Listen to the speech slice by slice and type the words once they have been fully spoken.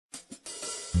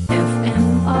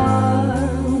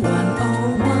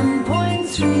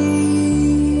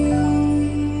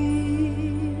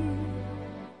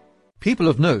People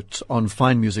of Note on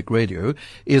Fine Music Radio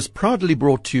is proudly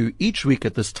brought to you each week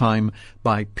at this time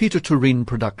by Peter Turin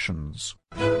Productions.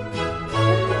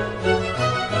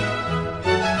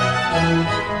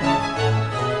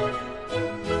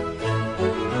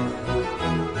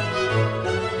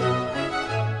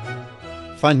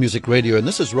 Fine Music Radio, and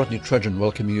this is Rodney Trudgeon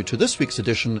welcoming you to this week's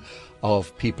edition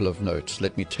of People of Note.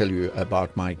 Let me tell you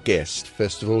about my guest.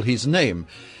 First of all, his name.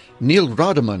 Neil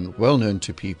Rademan, well known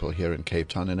to people here in Cape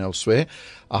Town and elsewhere,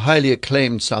 a highly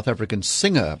acclaimed South African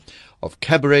singer of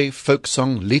cabaret, folk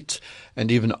song, lied,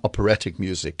 and even operatic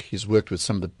music. He's worked with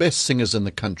some of the best singers in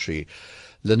the country.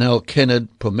 Linnell Kennard,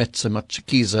 Pometse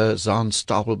Matshikiza, Zaan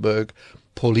Stapelberg,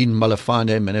 Pauline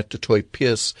Malafane, Manette Toy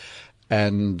Pierce,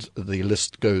 and the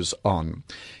list goes on.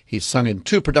 He's sung in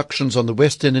 2 productions on the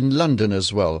West End in London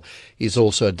as well. He's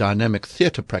also a dynamic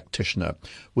theatre practitioner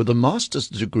with a master's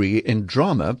degree in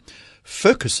drama,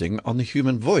 focusing on the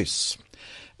human voice.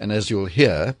 And as you'll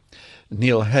hear,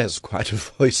 Neil has quite a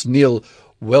voice. Neil,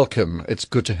 welcome. It's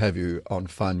good to have you on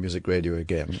Fine Music Radio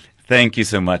again. Thank you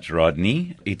so much,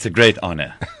 Rodney. It's a great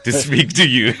honor to speak to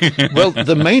you. Well,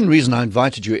 the main reason I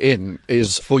invited you in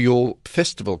is for your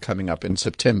festival coming up in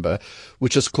September,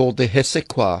 which is called the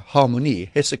Hesekwa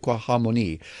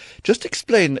Harmonie. Just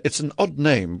explain, it's an odd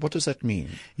name. What does that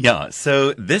mean? Yeah,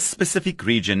 so this specific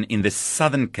region in the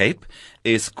Southern Cape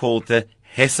is called the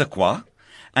Hesekwa.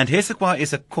 And Hesekwa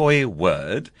is a Khoi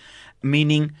word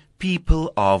meaning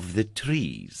people of the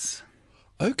trees.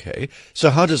 Okay, so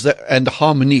how does that, and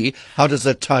harmony, how does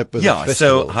that type with a festival?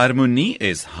 So harmonie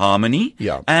is harmony,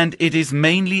 yeah, and it is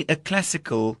mainly a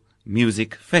classical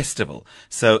music festival.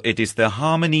 So it is the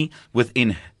harmony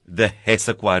within the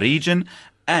Hesekwa region,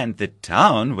 and the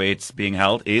town where it's being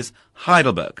held is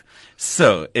Heidelberg.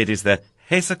 So it is the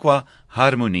Hesekwa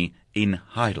Harmonie in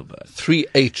Heidelberg. 3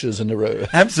 H's in a row.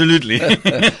 Absolutely.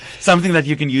 Something that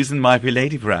you can use in My Fair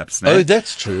Lady, perhaps. No? Oh,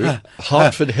 that's true.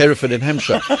 Hertford, Hereford and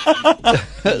Hampshire.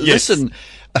 Yes. Listen,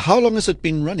 how long has it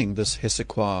been running, this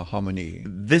Hesekwa Harmonie?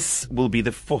 This will be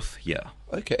the 4th year.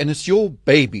 Okay, and it's your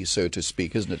baby, so to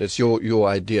speak, isn't it? It's your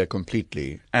idea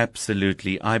completely.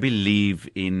 Absolutely. I believe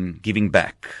in giving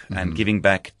back and giving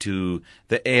back to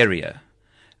the area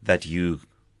that you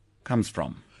comes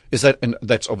from. Is that, and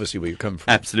that's obviously where you come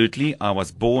from? Absolutely. I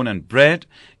was born and bred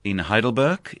in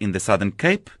Heidelberg in the Southern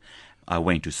Cape. I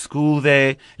went to school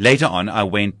there. Later on, I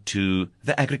went to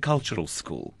the agricultural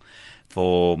school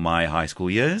for my high school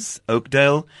years,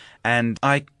 Oakdale, and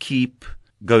I keep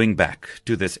going back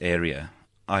to this area.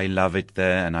 I love it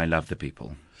there and I love the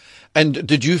people. And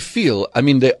did you feel, I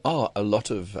mean, there are a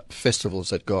lot of festivals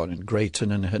that go on in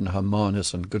Greyton and in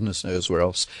Hermanus and goodness knows where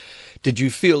else. Did you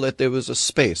feel that there was a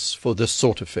space for this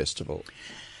sort of festival?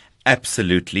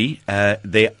 Absolutely.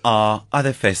 There are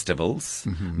other festivals,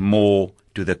 more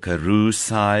to the Karoo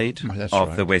side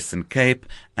of the Western Cape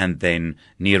and then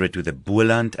nearer to the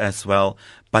Boland as well.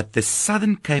 But the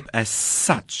Southern Cape as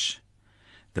such,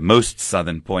 the most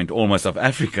southern point almost of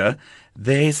Africa,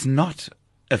 there's not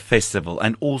a festival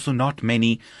and also not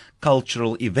many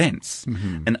cultural events.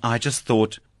 And I just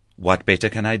thought, what better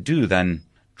can I do than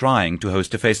trying to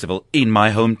host a festival in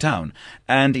my hometown?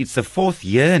 And it's the 4th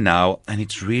year now, and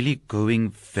it's really going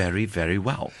very, very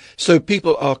well. So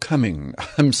people are coming.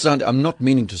 I'm not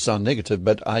meaning to sound negative,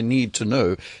 but I need to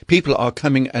know. People are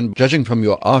coming, and judging from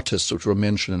your artists, which we'll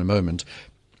mention in a moment,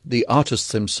 the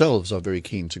artists themselves are very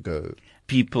keen to go.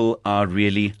 People are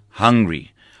really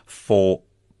hungry for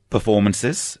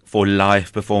performances, for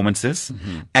live performances.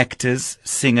 Actors,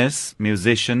 singers,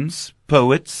 musicians,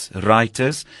 poets,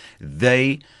 writers,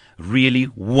 they really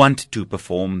want to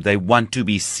perform. They want to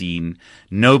be seen.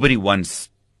 Nobody wants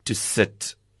to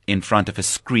sit in front of a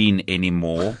screen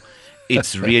anymore.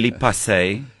 It's really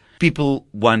passé. People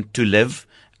want to live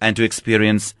and to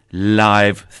experience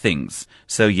live things.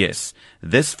 So yes,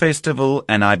 this festival,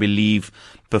 and I believe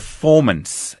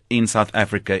performance in South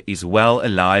Africa, is well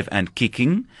alive and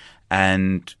kicking,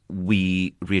 and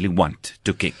we really want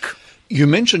to kick. You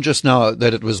mentioned just now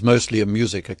that it was mostly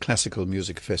a classical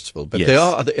music festival, but there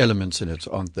are other elements in it,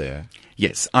 aren't there?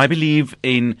 Yes, I believe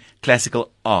in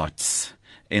classical arts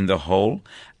in the whole.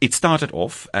 It started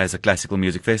off as a classical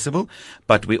music festival,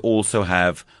 but we also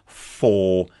have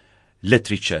 4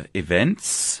 literature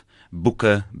events,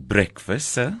 Boeke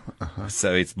breakfast.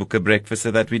 So it's Boeke breakfast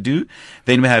that we do.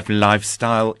 Then we have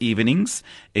lifestyle evenings.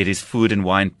 It is food and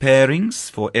wine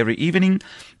pairings for every evening.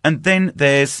 And then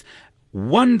there's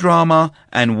 1 drama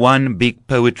and 1 big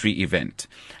poetry event.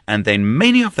 And then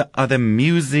many of the other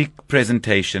music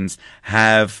presentations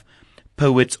have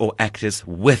poets or actors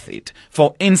with it.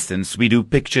 For instance, we do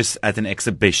pictures at an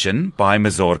exhibition by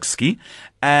Mussorgsky,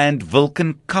 and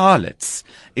Wilken Karlitz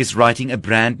is writing a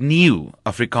brand new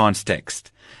Afrikaans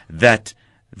text that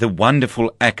the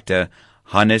wonderful actor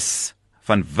Hannes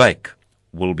van Wyk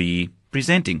will be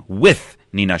presenting with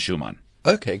Nina Schumann.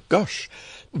 Okay, gosh.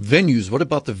 Venues, what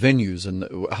about the venues, and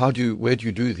where do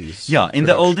you do these? Yeah, in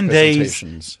the olden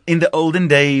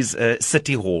days,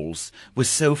 city halls were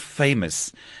so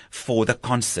famous for the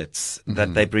concerts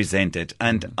that they presented,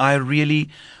 and I really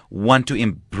want to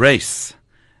embrace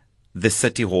the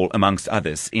city hall amongst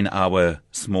others in our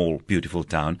small, beautiful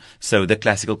town. So the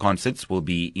classical concerts will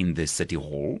be in the city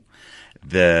hall.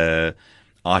 The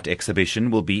art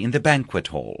exhibition will be in the banquet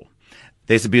hall.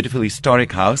 There's a beautiful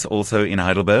historic house also in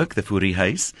Heidelberg, the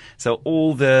Fourie-Huis. So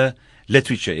all the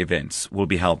literature events will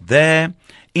be held there.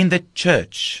 In the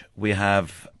church, we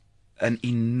have an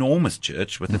enormous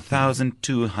church with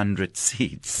 1,200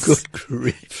 seats. Good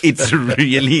grief. It's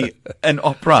really an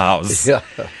opera house. Yeah.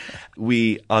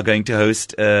 We are going to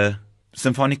host a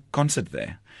symphonic concert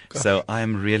there. Gosh. So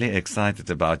I'm really excited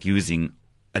about using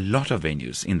a lot of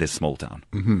venues in this small town.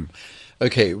 Mm-hmm.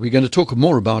 Okay, we're going to talk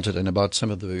more about it and about some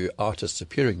of the artists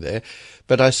appearing there.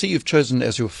 But I see you've chosen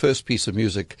as your first piece of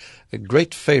music a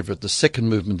great favorite, the second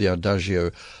movement, the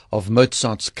Adagio, of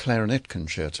Mozart's Clarinet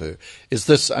Concerto. Is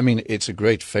this, I mean, it's a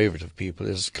great favorite of people.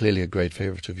 It's clearly a great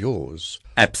favorite of yours.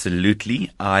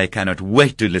 Absolutely. I cannot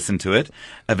wait to listen to it.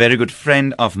 A very good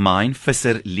friend of mine,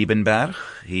 Visser Liebenberg,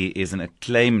 he is an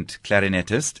acclaimed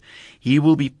clarinetist. He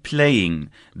will be playing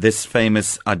this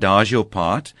famous Adagio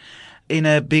part in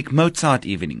a big Mozart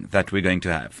evening that we're going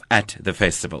to have at the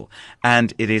festival.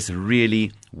 And it is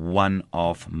really one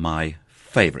of my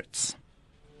favorites.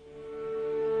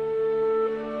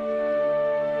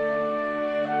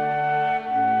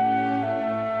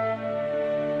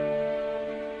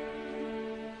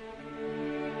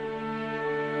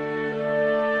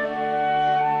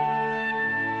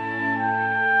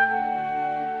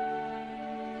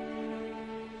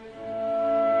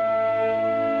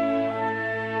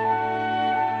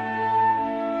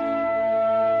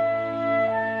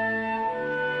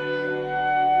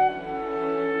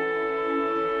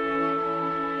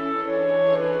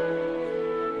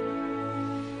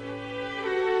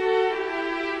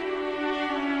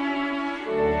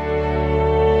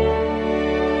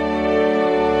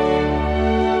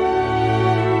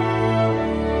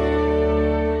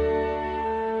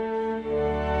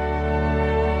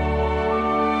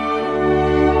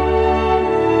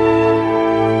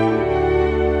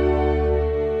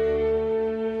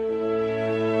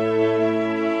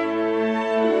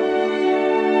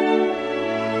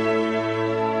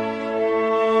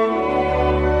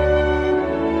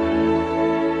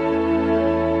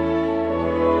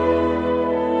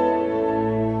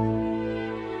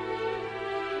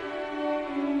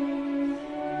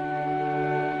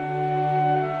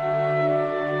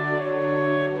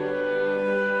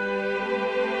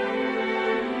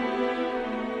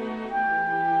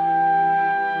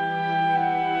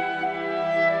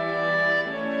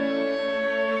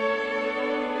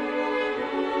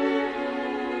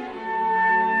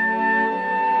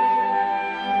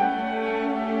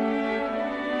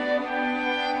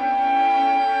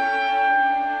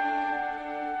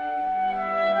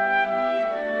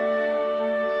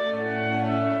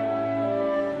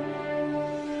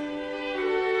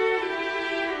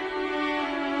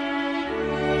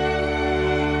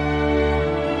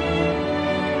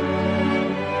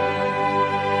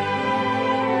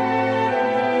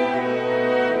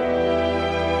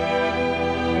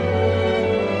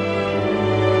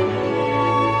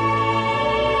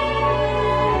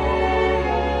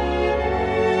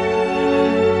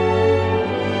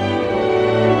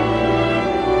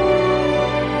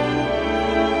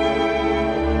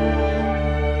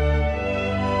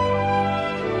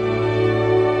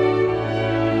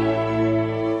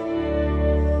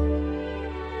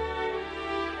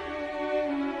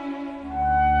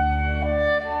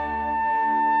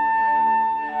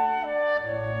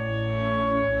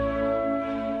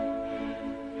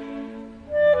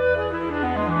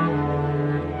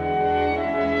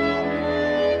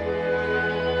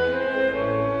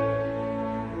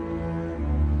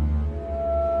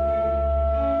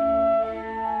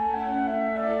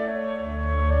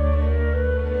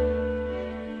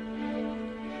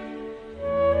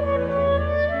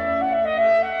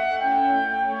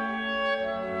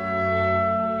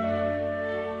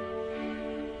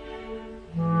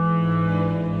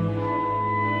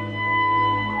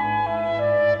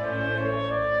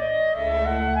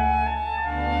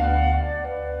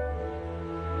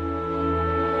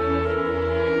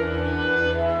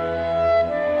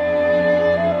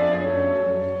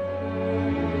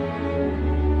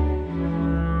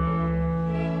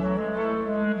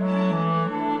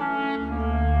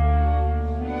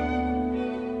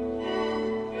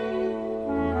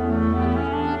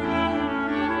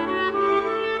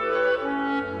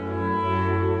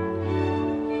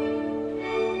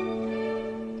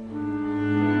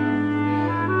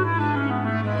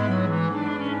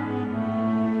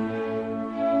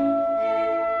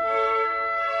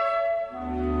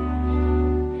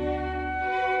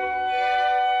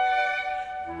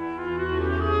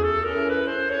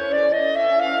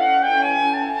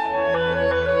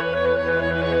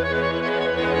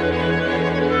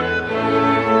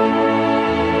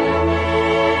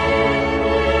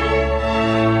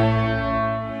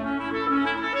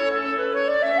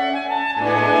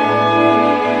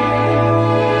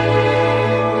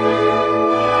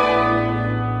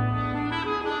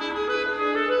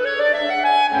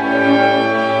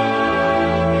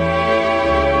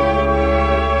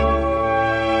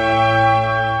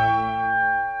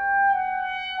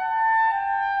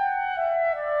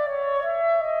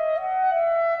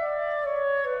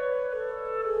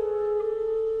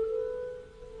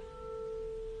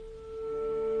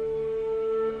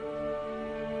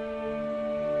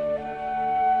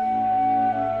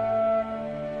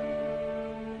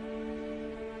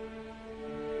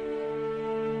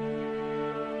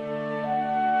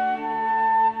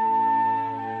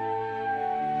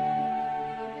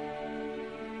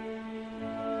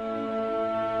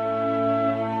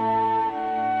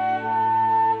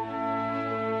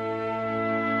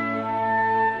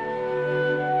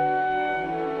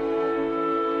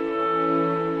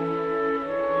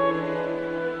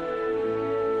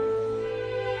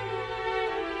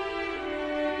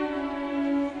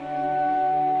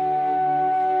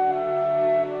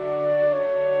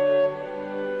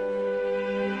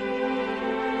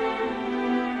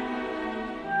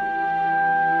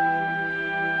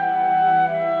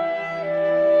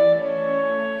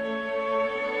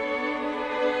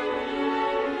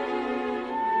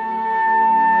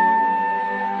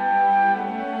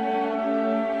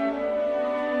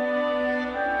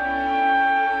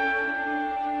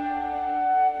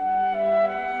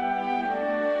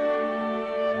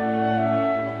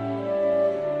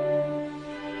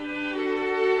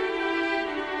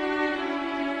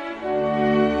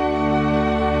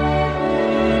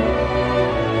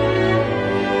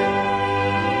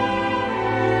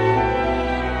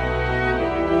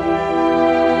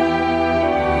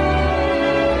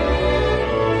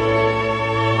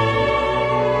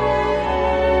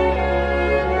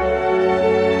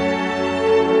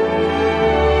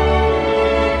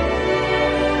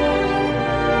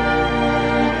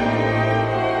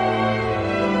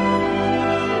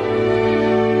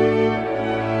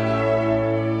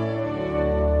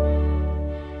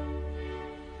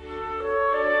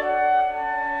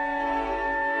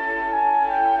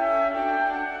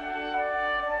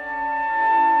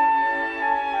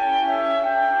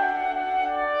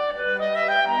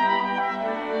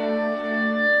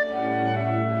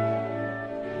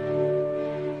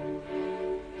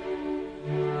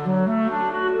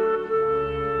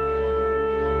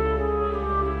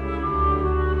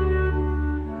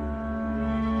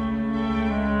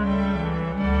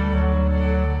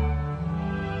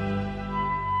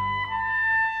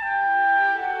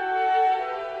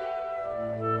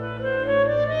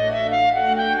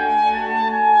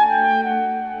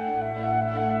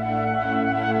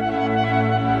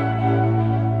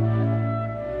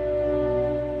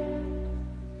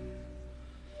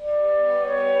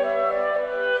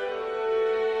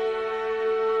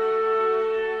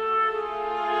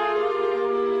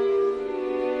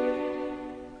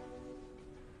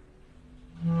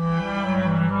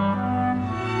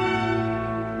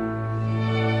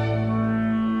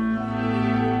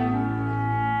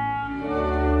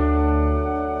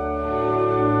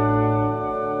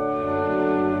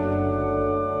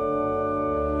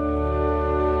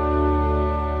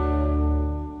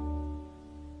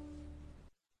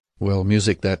 Well,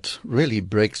 music that really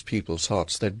breaks people's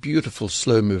hearts. That beautiful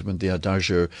slow movement, the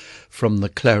Adagio from the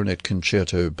Clarinet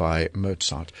Concerto by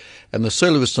Mozart. And the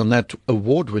soloist on that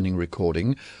award-winning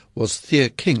recording was Thea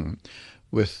King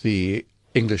with the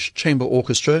English Chamber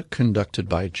Orchestra conducted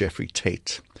by Jeffrey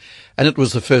Tate. And it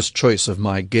was the first choice of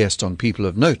my guest on People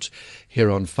of Note here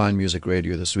on Fine Music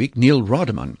Radio this week, Neil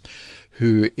Rademan,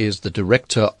 who is the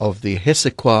director of the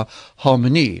Hesequa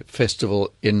Harmonie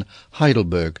Festival in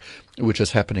Heidelberg, which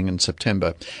is happening in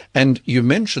September. And you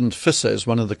mentioned Fisser as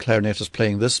one of the clarinetists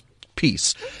playing this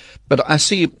piece. But I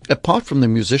see, apart from the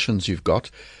musicians you've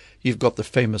got the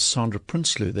famous Sandra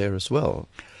Prinsloo there as well.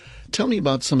 Tell me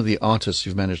about some of the artists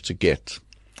you've managed to get.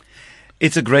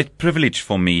 It's a great privilege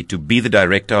for me to be the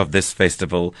director of this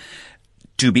festival,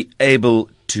 to be able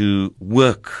to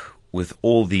work with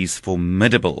all these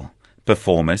formidable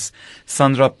performers.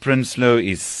 Sandra Prinsloo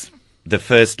is the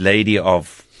first lady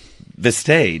of the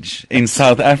stage in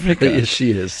South Africa. Yes,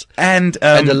 she is. And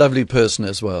a lovely person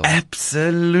as well.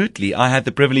 Absolutely. I had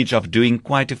the privilege of doing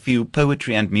quite a few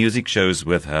poetry and music shows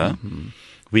with her. Mm-hmm.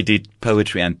 We did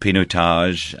poetry and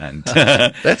pinotage and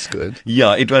that's good.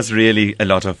 Yeah, it was really a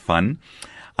lot of fun.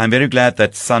 I'm very glad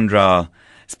that Sandra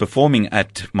is performing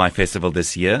at my festival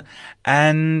this year,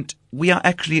 and we are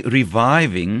actually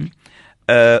reviving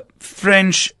a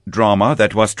French drama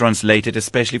that was translated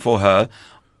especially for her,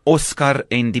 Oscar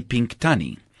and the Pink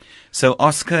Tanny. So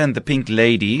Oscar and the Pink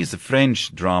Lady is a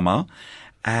French drama,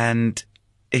 and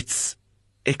it's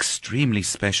extremely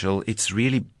special. It's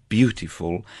really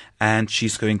beautiful, and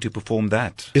she's going to perform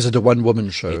that. Is it a one-woman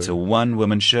show? It's a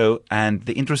one-woman show, and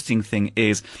the interesting thing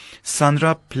is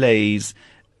Sandra plays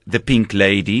the Pink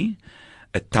Lady,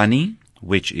 a Tanny,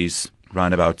 which is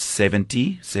round about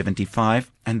 70,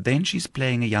 75, and then she's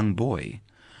playing a young boy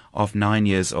of 9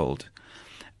 years old.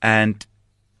 And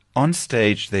on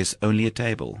stage, there's only a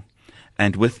table,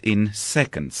 and within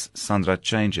seconds, Sandra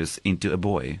changes into a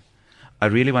boy. I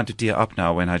really want to tear up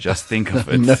now when I just think of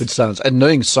it. No, it sounds. And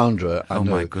knowing Sandra, I know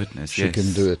my goodness, she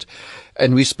can do it.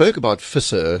 And we spoke about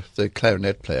Fisser, the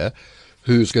clarinet player,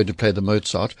 who's going to play the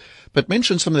Mozart. But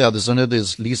mention some of the others. I know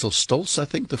there's Liesl Stolz, I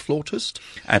think, the flautist.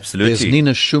 Absolutely. There's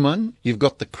Nina Schumann. You've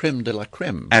got the creme de la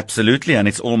creme. Absolutely, and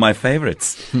it's all my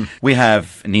favorites. We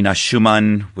have Nina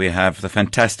Schumann. We have the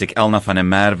fantastic Elna van der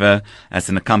Merwe as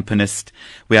an accompanist.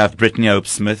 We have Brittany Hope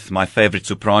Smith, my favorite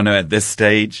soprano at this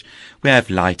stage. We have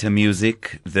lighter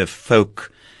music, the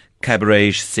folk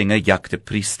cabaret singer Jack de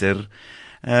Priester.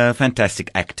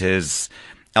 Fantastic actors,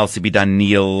 Elsie B.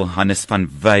 Daniel, Hannes van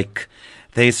Wyk.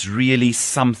 There's really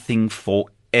something for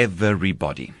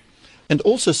everybody. And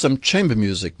also some chamber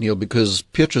music, Neil, because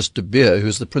Petrus de Beer,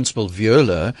 who's the principal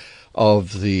viola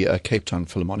of the Cape Town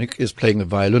Philharmonic, is playing the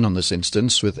violin on this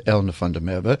instance with Elna van der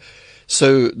Merwe.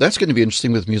 So that's going to be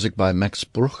interesting with music by Max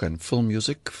Bruch and film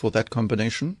music for that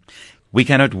combination. We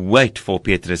cannot wait for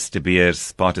Petrus de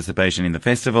Beer's participation in the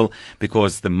festival,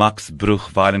 because the Max Bruch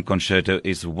Violin Concerto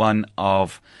is one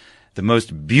of the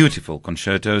most beautiful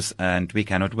concertos, and we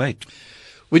cannot wait.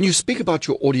 When you speak about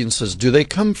your audiences, do they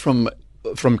come from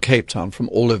Cape Town, from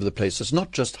all over the place? It's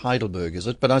not just Heidelberg, is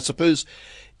it? But I suppose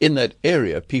in that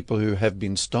area, people who have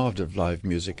been starved of live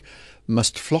music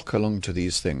must flock along to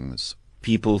these things.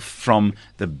 People from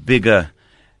the bigger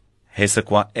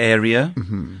Hesequa area,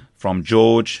 from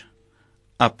George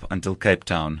up until Cape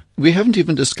Town. We haven't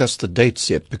even discussed the dates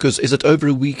yet, because is it over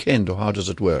a weekend or how does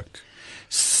it work?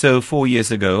 So 4 years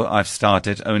ago, I've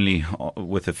started only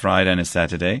with a Friday and a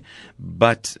Saturday.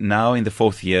 But now in the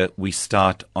fourth year, we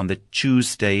start on the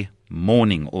Tuesday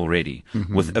morning already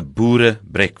with a boere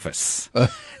breakfast.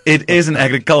 It is an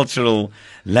agricultural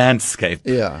landscape,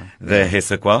 the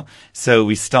Hesequa. So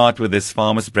we start with this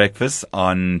farmer's breakfast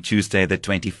on Tuesday, the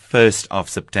 21st of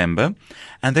September.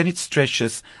 And then it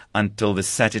stretches until the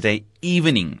Saturday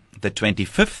evening, the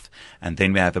 25th. And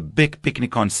then we have a big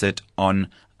picnic concert on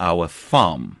our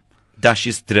farm,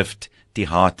 Dasjesdrift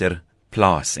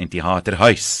Theaterplaas en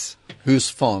Theaterhuis. Whose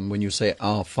farm when you say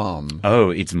our farm? Oh,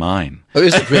 it's mine. Oh,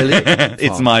 is it really?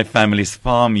 It's my family's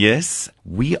farm, yes.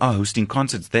 We are hosting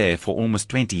concerts there for almost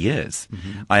 20 years.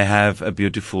 I have a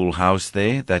beautiful house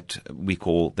there that we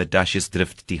call the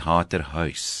Dasjesdrift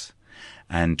Theaterhuis.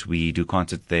 And we do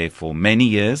concerts there for many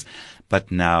years. But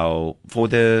now, for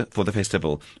the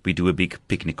festival, we do a big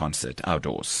picnic concert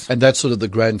outdoors. And that's sort of the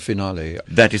grand finale.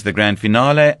 That is the grand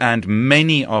finale, and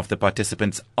many of the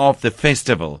participants of the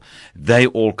festival, they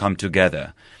all come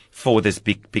together for this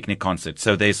big picnic concert.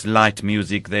 So there's light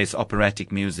music, there's operatic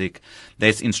music,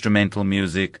 there's instrumental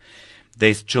music,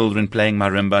 there's children playing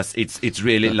marimbas. It's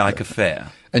really like a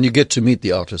fair. And you get to meet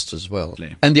the artists as well.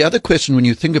 Exactly. And the other question, when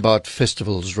you think about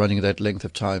festivals running that length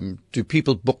of time, do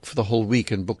people book for the whole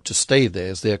week and book to stay there?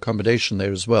 Is there accommodation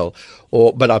there as well?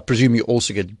 But I presume you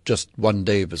also get just one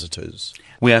day visitors.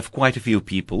 We have quite a few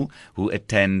people who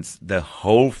attend the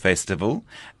whole festival,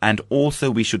 and also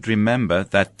we should remember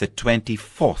that the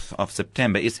 24th of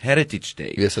September is Heritage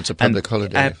Day. Yes, it's a public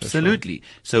holiday. Absolutely.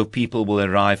 So people will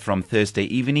arrive from Thursday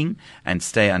evening and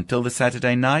stay until the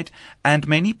Saturday night, and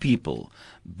many people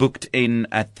booked in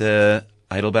at the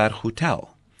Heidelberg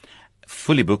Hotel,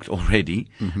 fully booked already,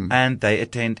 and they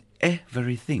attend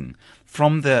everything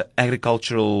from the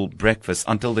agricultural breakfast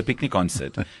until the picnic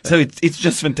concert. So it's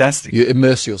just fantastic. You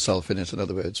immerse yourself in it, in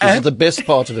other words, which is the best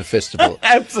part of a festival.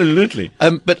 Absolutely.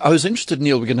 But I was interested,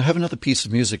 Neil, we're going to have another piece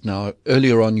of music now.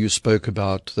 Earlier on, you spoke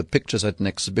about the Pictures at an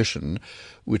Exhibition,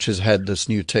 which has had this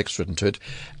new text written to it.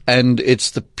 And it's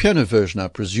the piano version, I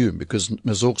presume, because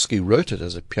Mussorgsky wrote it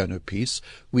as a piano piece.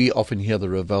 We often hear the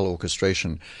Ravel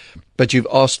orchestration. But you've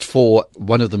asked for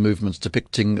one of the movements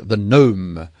depicting the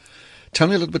gnome. Tell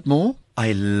me a little bit more.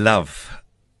 I love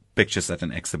Pictures at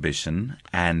an Exhibition,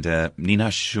 and Nina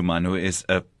Schumann, who is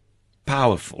a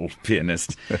powerful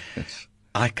pianist.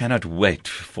 I cannot wait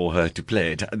for her to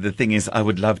play it. The thing is, I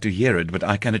would love to hear it, but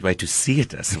I cannot wait to see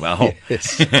it as well.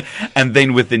 Yes. And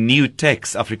then with the new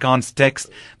text, Afrikaans text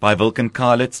by Wilken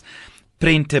Karlitz,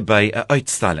 Prente by 'n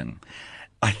Uitstalling.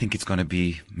 I think it's going to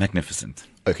be magnificent.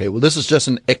 Okay, well, this is just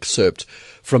an excerpt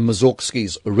from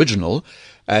Mussorgsky's original,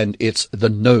 and it's The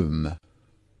Gnome.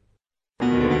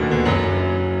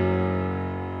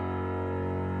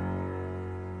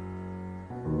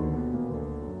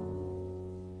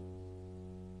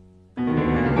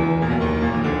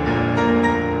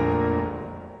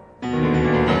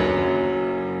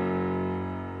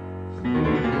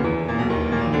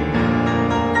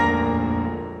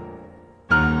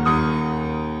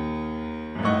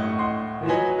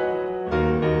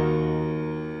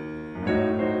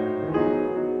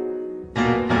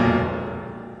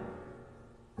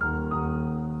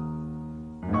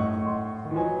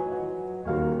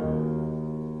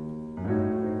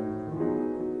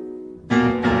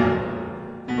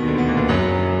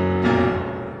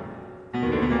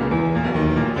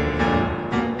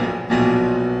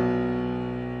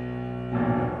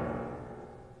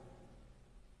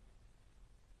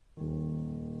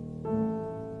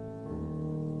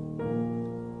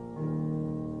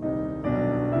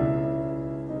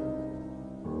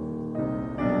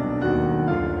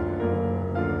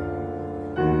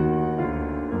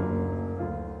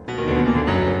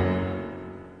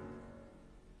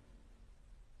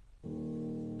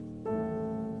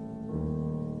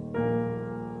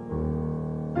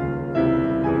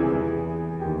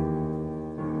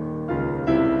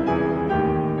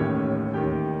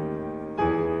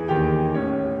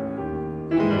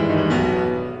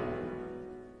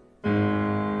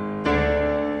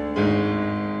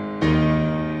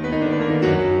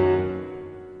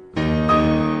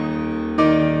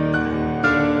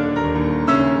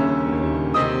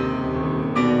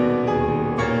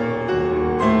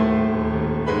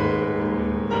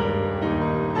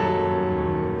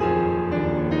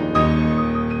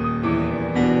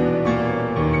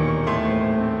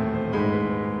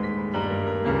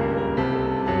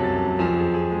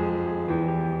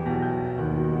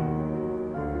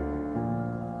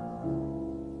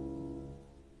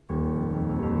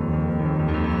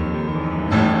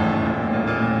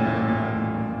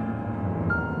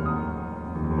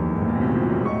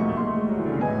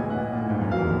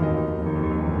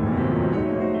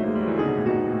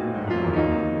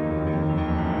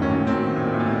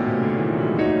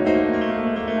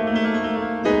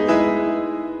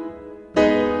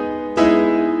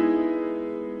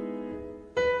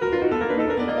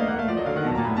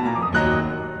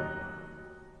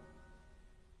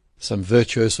 Some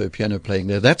virtuoso piano playing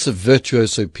there. That's a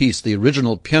virtuoso piece, the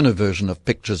original piano version of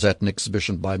Pictures at an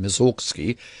Exhibition by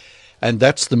Mussorgsky. And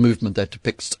that's the movement that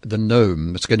depicts the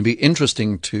gnome. It's going to be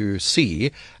interesting to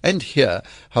see and hear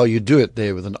how you do it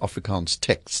there with an Afrikaans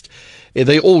text.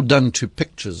 They're all done to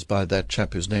pictures by that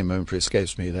chap whose name momentarily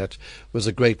escapes me. That was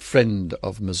a great friend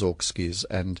of Mussorgsky's,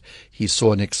 and he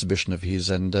saw an exhibition of his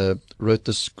and wrote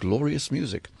this glorious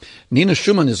music. Nina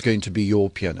Schumann is going to be your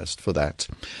pianist for that.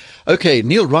 Okay,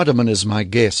 Neil Rademan is my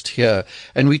guest here,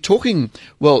 and we're talking,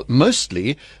 well,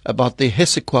 mostly about the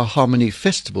Hessequa Harmony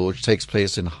Festival, which takes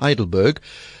place in Heidelberg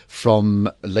from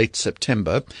late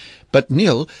September. But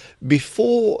Neil,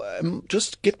 before,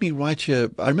 just get me right here,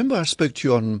 I remember I spoke to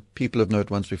you on People of Note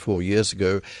once before, years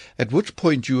ago, at which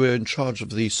point you were in charge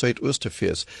of the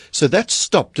Suid-Oosterfees. So that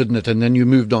stopped, didn't it? And then you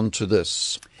moved on to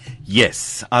this.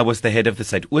 Yes, I was the head of the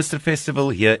Zuidooster Festival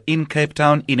here in Cape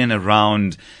Town, in and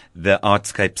around the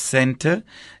Artscape Centre.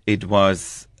 It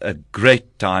was a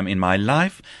great time in my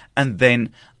life, and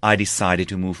then I decided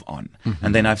to move on.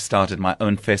 And then I've started my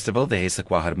own festival, the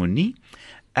Hesekwa Harmonie,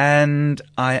 and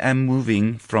I am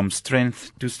moving from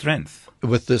strength to strength.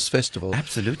 With this festival.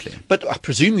 Absolutely. But I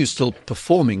presume you're still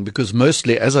performing because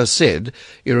mostly, as I said,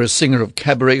 you're a singer of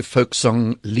cabaret, folk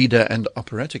song, lieder and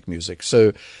operatic music.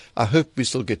 So I hope we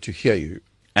still get to hear you.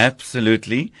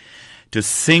 Absolutely. To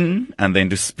sing and then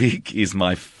to speak is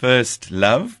my first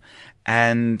love.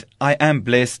 And I am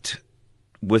blessed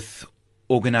with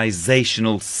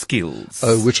organizational skills.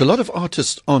 Which a lot of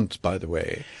artists aren't, by the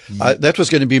way. That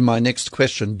was going to be my next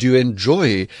question. Do you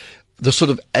enjoy the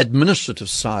sort of administrative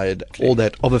side, all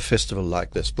that, of a festival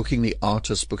like this, booking the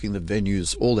artists, booking the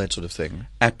venues, all that sort of thing?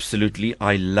 Absolutely.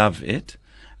 I love it.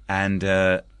 And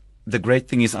the great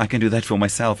thing is I can do that for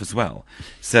myself as well.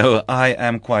 So I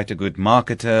am quite a good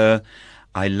marketer.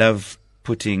 I love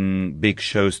putting big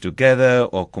shows together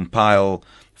or compile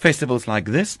festivals like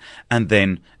this. And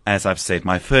then, as I've said,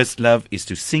 my first love is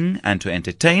to sing and to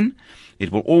entertain.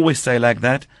 It will always stay like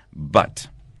that, but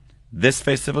this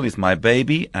festival is my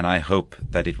baby, and I hope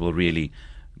that it will really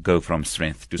go from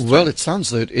strength to strength. Well, it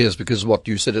sounds though it is, because what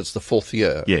you said, it's the 4th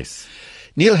year. Yes.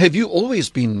 Neil, have you always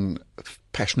been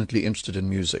passionately interested in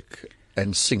music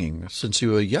and singing since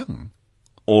you were young?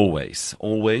 Always.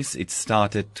 It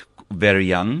started very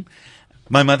young.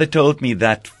 My mother told me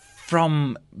that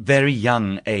from very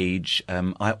young age,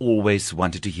 I always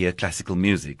wanted to hear classical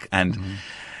music, and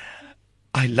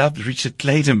I loved Richard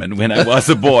Clayderman when I was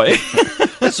a boy.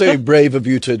 That's very brave of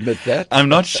you to admit that. I'm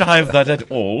not shy of that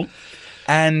at all.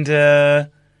 And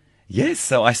yes,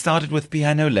 so I started with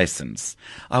piano lessons.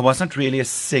 I wasn't really a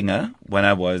singer when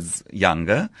I was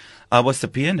younger. I was a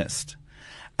pianist.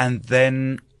 And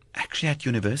then actually at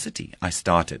university, I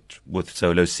started with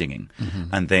solo singing.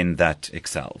 And then that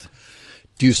excelled.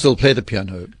 Do you still play the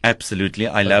piano? Absolutely.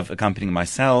 I love accompanying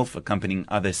myself, accompanying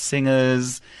other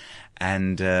singers,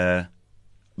 and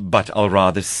but I'll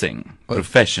rather sing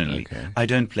professionally. Okay. I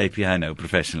don't play piano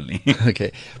professionally.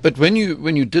 Okay. But when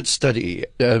you did study,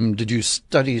 did you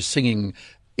study singing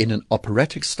in an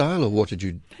operatic style, or what did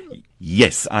you?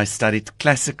 Yes, I studied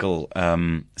classical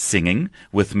singing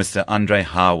with Mr. Andre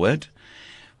Howard,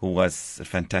 who was a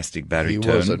fantastic baritone. He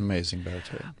was an amazing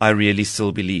baritone. I really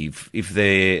still believe if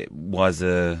there was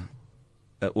a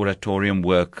oratorium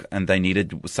work and they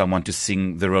needed someone to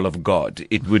sing the role of God,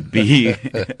 it would be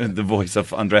the voice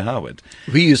of Andre Howard.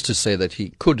 We used to say that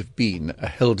he could have been a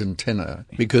Helden tenor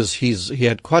because he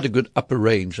had quite a good upper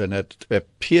range and had a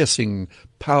piercing,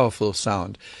 powerful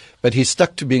sound. But he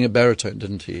stuck to being a baritone,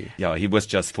 didn't he? Yeah, he was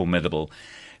just formidable.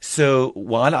 So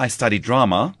while I studied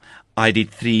drama, I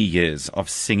did 3 years of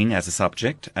singing as a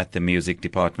subject at the music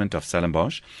department of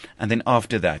Stellenbosch. And then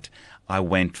after that, I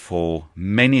went for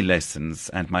many lessons,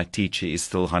 and my teacher is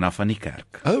still Hannah van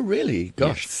Niekerk. Oh, really?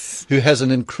 Gosh. Yes. Who has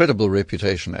an incredible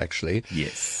reputation, actually.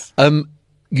 Yes.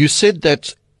 You said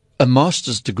that a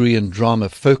master's degree in drama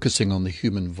focusing on the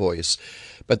human voice,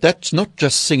 but that's not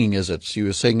just singing, is it? You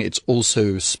were saying it's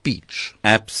also speech.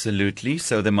 Absolutely.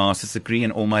 So the master's degree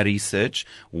and all my research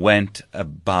went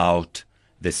about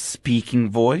the speaking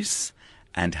voice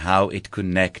and how it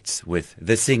connects with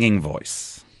the singing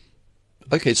voice.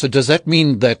 Okay, so does that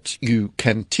mean that you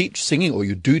can teach singing, or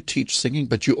you do teach singing,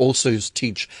 but you also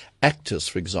teach actors,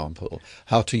 for example,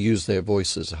 how to use their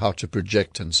voices, how to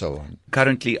project and so on?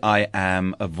 Currently, I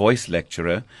am a voice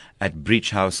lecturer at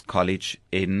Bridge House College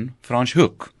in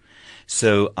Franschhoek.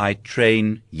 So I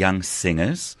train young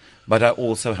singers, but I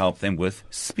also help them with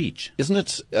speech. Isn't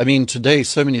it, I mean, today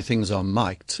so many things are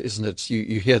mic'd, isn't it?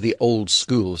 You hear the old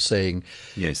school saying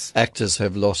Yes. actors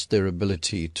have lost their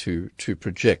ability to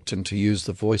project and to use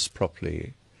the voice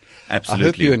properly. Absolutely. I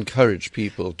hope you encourage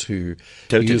people to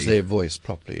Totally. use their voice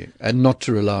properly and not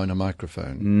to rely on a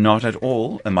microphone. Not at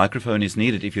all. A microphone is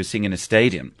needed if you sing in a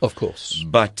stadium. Of course.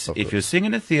 But Of if course. you sing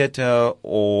in a theater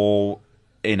or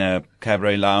in a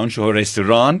cabaret lounge or a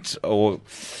restaurant or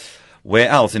where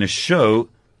else, in a show,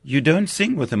 you don't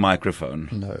sing with a microphone.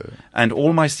 No. And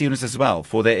all my students as well,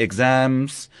 for their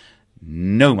exams,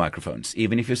 no microphones.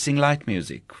 Even if you sing light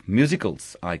music,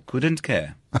 musicals, I couldn't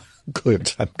care.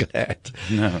 Good, I'm glad.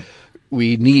 No.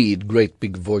 We need great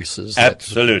big voices that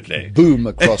Absolutely. boom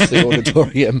across the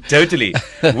auditorium. Totally.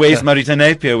 Where's Marita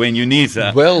Napier when you need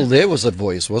her? Well, there was a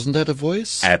voice, wasn't that a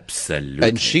voice? Absolutely.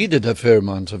 And she did a fair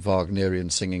amount of Wagnerian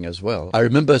singing as well. I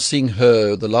remember seeing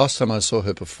her the last time I saw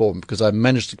her perform, because I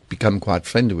managed to become quite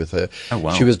friendly with her. Oh,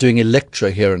 wow. She was doing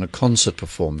Electra here in a concert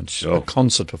performance. Sure. A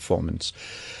concert performance.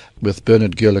 with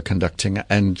Bernard Gurler conducting,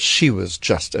 and she was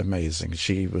just amazing.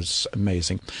 She was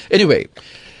amazing. Anyway,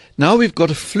 now we've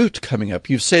got a flute coming up.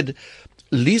 You've said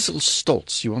Liesl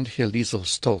Stoltz. You want to hear Liesl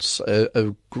Stoltz,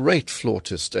 a great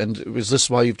flautist. And is this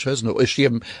why you've chosen her? Is she,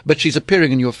 but she's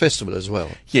appearing in your festival as well.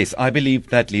 Yes, I believe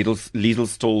that Liesl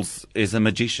Stoltz is a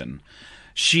magician.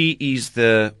 She is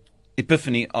the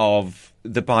epiphany of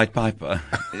the Pied Piper.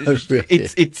 Oh, really?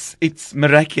 It's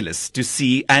miraculous to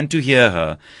see and to hear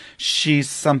her. She's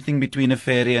something between a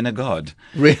fairy and a god.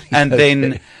 Really? And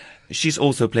then she's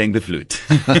also playing the flute.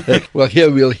 Well, here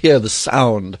we'll hear the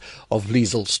sound of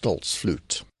Liesl Stoltz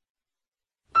flute.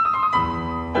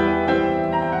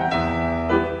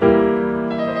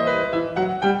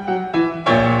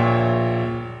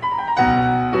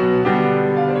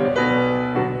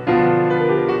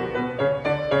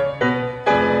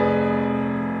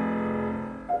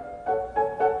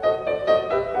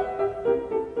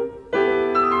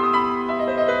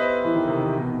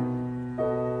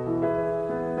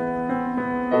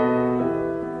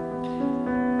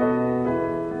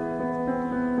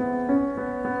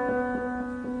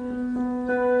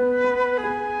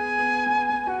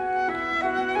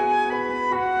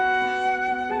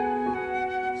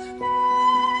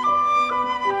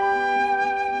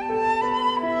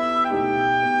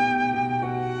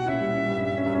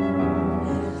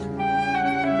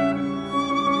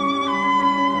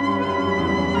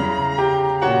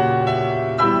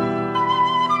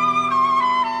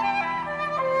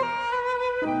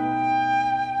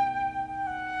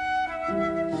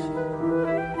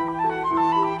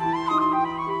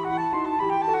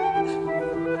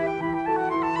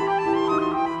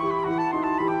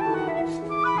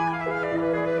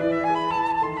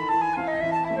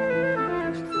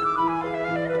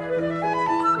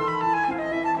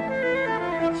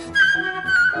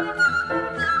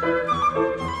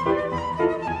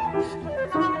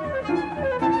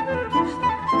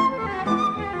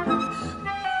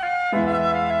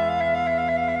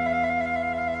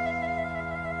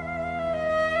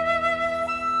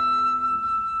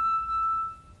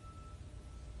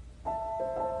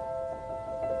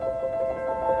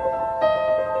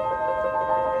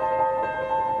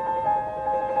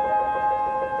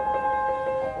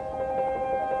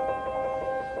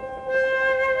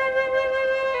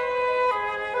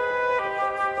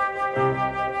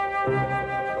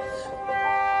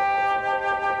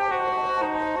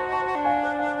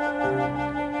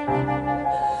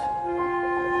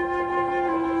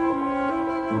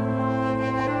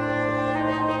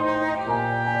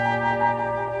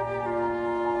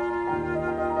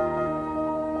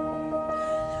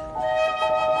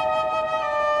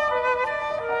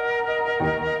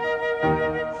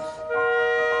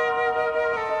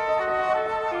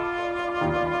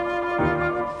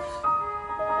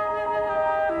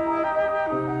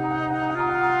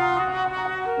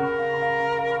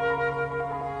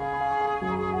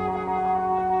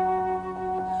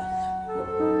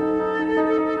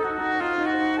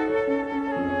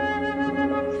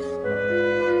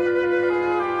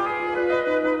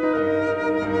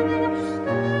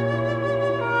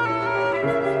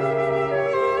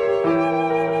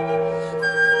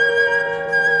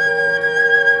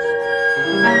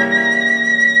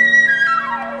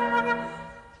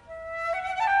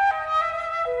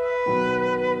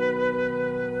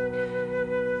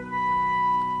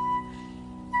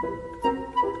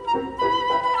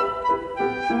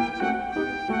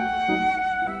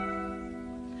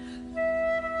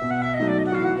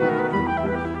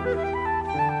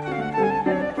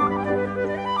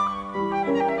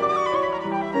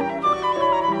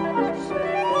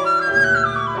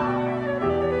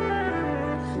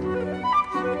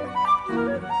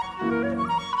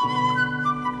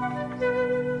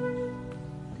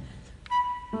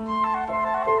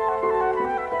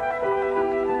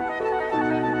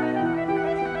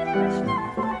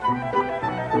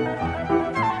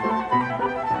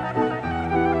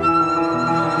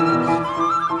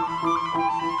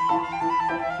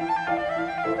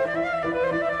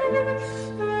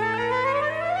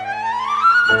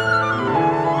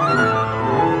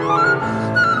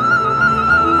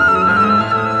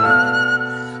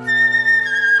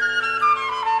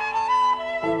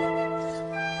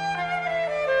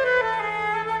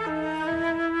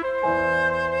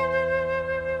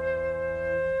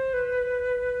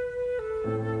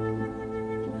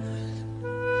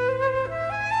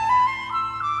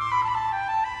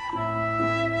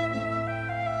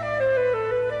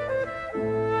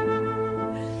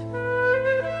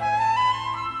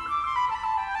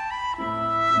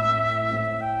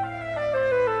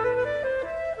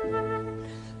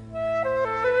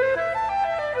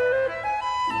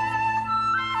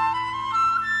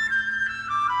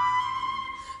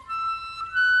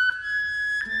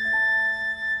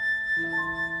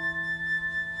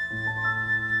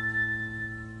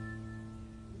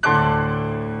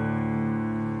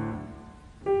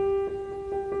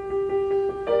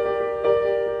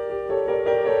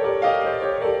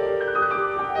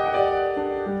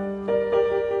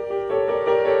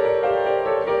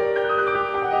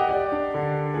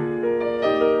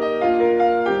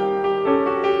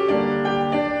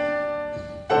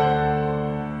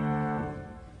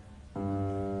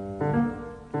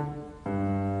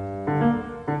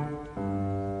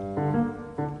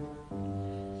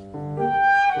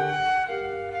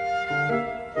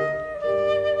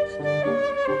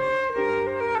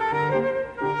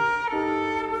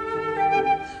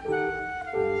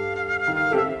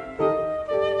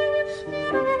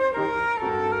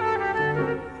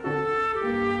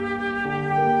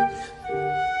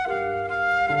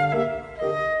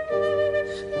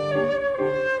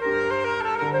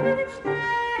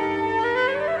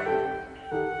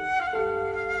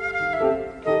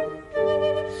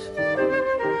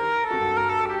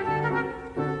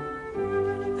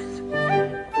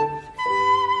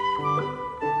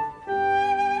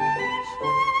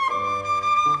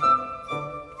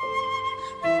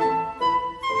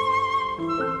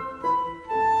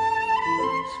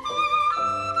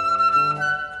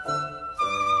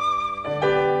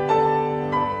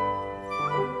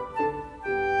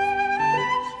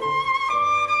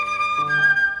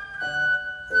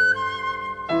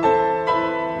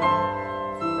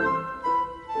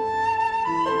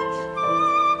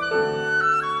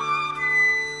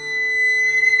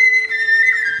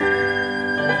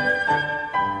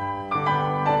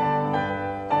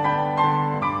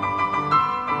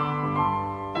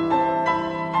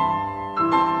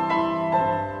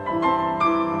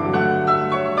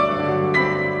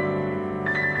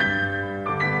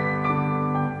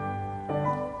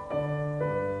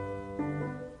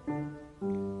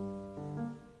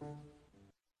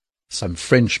 Some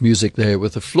French music there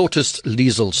with the flautist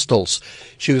Liesel Stolz.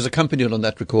 She was accompanied on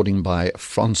that recording by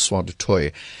Francois du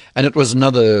Toit. And it was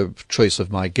another choice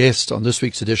of my guest on this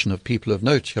week's edition of People of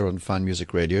Note here on Fine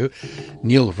Music Radio,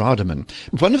 Neil Rademan.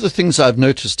 One of the things I've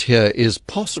noticed here is,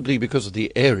 possibly because of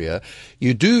the area,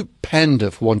 you do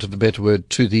pander, for want of a better word,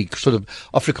 to the sort of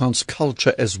Afrikaans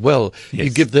culture as well. Yes.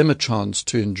 You give them a chance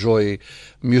to enjoy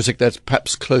music that's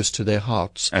perhaps close to their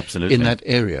hearts. Absolutely. In that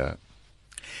area.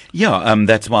 Yeah,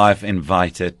 that's why I've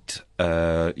invited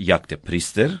Jaak de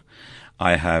Priester.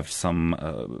 I have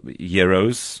some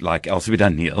heroes like Elsie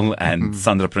Daniel and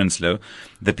Sandra Prinsloo.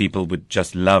 The people would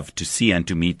just love to see and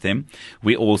to meet them.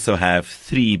 We also have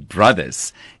 3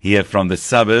 brothers here from the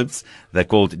suburbs. They're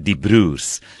called Die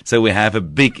Broers. So we have a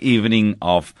big evening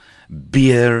of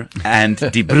beer and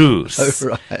Die Broers.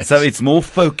 Oh, right. So it's more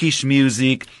folkish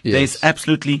music. Yes. There's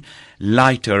absolutely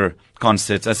lighter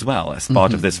concerts as well as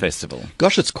part of this festival.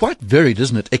 Gosh, it's quite varied,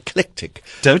 isn't it? Eclectic.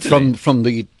 Totally. From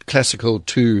the classical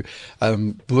to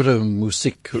Boere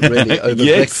music, really, over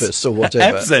Yes. breakfast or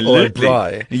whatever. Absolutely. Or a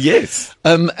braai. Yes.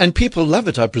 And people love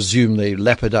it, I presume. They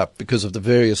lap it up because of the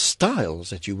various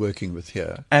styles that you're working with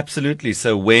here. Absolutely.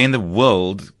 So where in the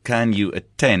world can you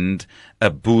attend a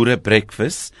Boere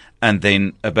breakfast and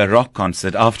then a Baroque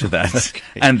concert after that?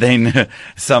 And then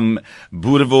some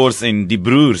Boerewors and Die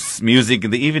Broers music in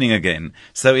the evening again.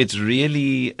 So it's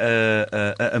really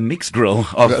a mixed grill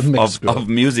of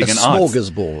music a and arts.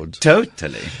 smorgasbord.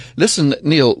 Totally. Listen,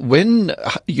 Neil, when,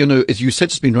 as you said,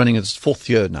 it's been running its 4th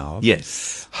year now.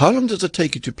 Yes. How long does it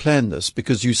take you to plan this?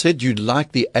 Because you said you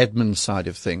like the admin side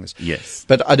of things. Yes.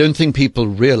 But I don't think people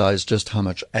realize just how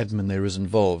much admin there is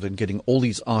involved in getting all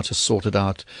these artists sorted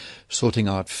out, sorting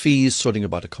out fees, sorting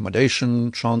about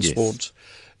accommodation, transport.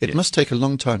 It must take a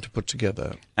long time to put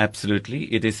together.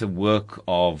 Absolutely. It is a work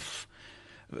of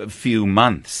a few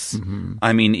months.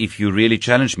 I mean, if you really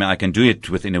challenge me, I can do it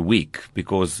within a week,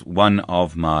 because one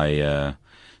of my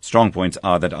strong points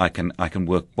are that I can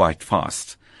work quite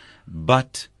fast.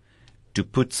 But to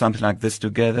put something like this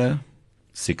together,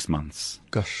 6 months.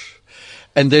 Gosh.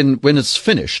 And then when it's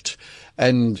finished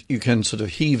and you can sort of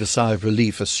heave a sigh of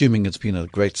relief, assuming it's been a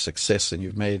great success and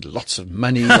you've made lots of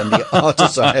money and the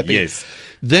artists are happy. Yes.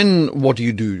 Then what do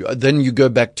you do? Then you go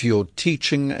back to your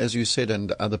teaching, as you said,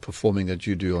 and other performing that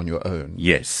you do on your own.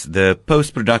 Yes. The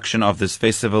post-production of this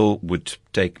festival would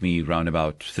take me around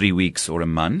about 3 weeks or a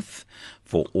month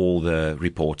for all the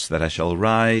reports that I shall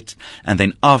write. And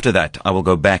then after that, I will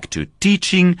go back to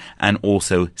teaching and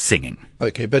also singing.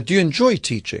 Okay, but do you enjoy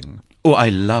teaching? Oh, I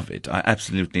love it. I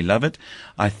absolutely love it.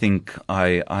 I think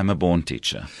I'm a born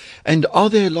teacher. And are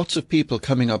there lots of people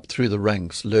coming up through the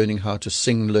ranks, learning how to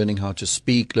sing, learning how to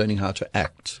speak, learning how to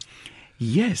act?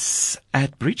 Yes,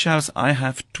 at Bridge House I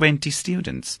have 20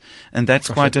 students, and that's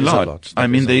Gosh, quite that a is a lot. lot. I That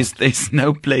mean, is a there's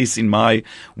no place in my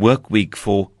work week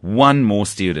for one more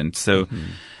student. So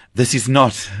this is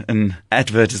not an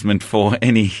advertisement for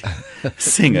any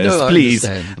singers, No, I please.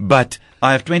 understand. But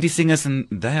I have 20 singers, and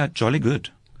they are jolly good.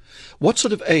 What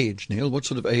sort of age, Neil? What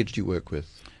sort of age do you work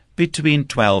with? Between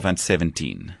 12 and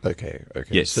 17. Okay.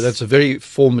 Yes. So that's a very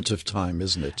formative time,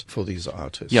 isn't it, for these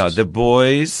artists? Yeah, the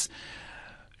boys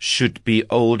should be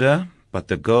older, but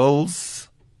the girls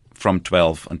from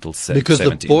 12 until 17. Because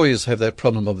the boys have that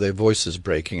problem of their voices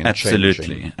breaking and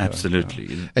changing.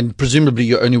 Absolutely. And presumably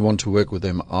you only want to work with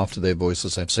them after their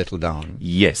voices have settled down.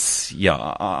 Yes,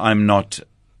 yeah. I'm not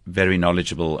very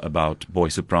knowledgeable about boy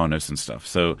sopranos and stuff,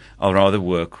 so I'll rather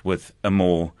work with a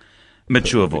more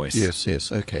mature voice.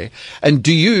 Yes, okay. And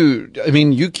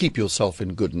you keep yourself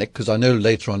in good nick, because I know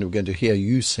later on we're going to hear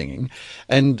you singing,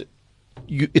 and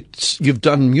you've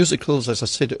done musicals, as I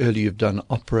said earlier, you've done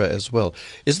opera as well.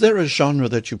 Is there a genre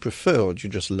that you prefer, or do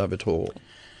you just love it all?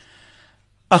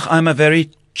 I'm a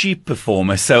very cheap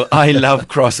performer, so I love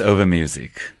crossover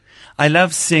music. I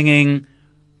love singing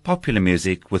popular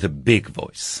music with a big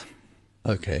voice.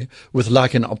 Okay, with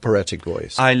like an operatic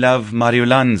voice. I love Mario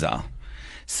Lanza,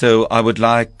 so I would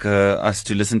like us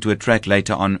to listen to a track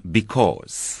later on,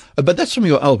 Because. But that's from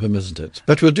your album, isn't it?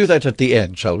 But we'll do that at the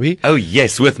end, shall we? Oh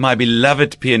yes, with my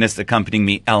beloved pianist accompanying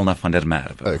me, Elna van der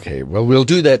Merwe. Okay, well, we'll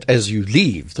do that as you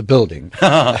leave the building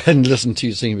and listen to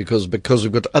you sing, because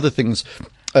we've got other things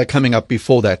coming up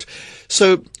before that.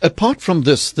 So apart from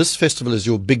this festival is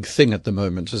your big thing at the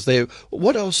moment.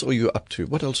 What else are you up to?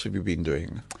 What else have you been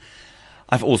doing?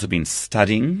 I've also been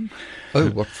studying. Oh,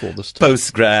 what for this time?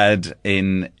 Postgrad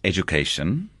in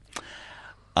education.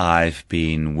 I've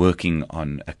been working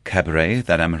on a cabaret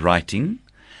that I'm writing,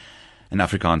 an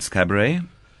Afrikaans cabaret.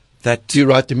 Do you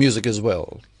write the music as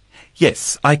well?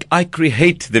 Yes, I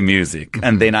create the music,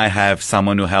 and then I have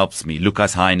someone who helps me.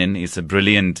 Lukas Heinen is a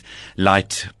brilliant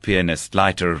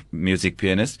lighter music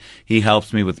pianist. He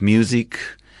helps me with music,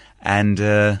 and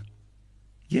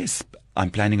yes, I'm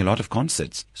planning a lot of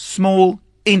concerts, small,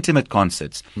 intimate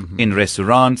concerts in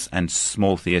restaurants and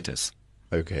small theaters.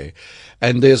 Okay.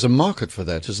 And there's a market for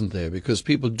that, isn't there? Because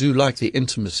people do like the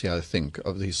intimacy, I think,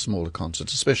 of these smaller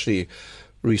concerts, especially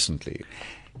recently.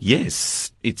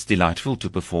 Yes, it's delightful to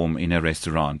perform in a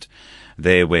restaurant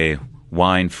there where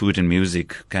wine, food and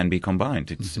music can be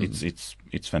combined.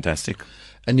 It's fantastic.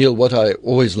 And Neil, what I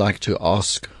always like to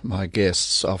ask my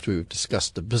guests after we've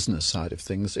discussed the business side of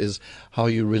things is how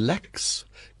you relax.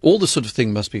 All this sort of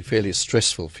thing must be fairly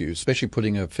stressful for you, especially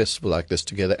putting a festival like this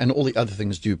together and all the other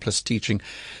things you do, plus teaching.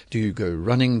 Do you go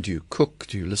running? Do you cook?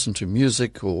 Do you listen to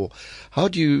music? Or how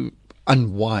do you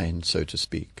unwind, so to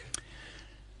speak?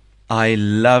 I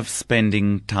love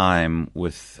spending time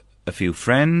with a few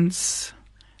friends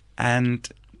and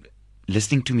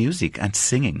listening to music and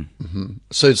singing.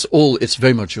 So it's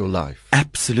very much your life.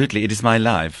 Absolutely, it is my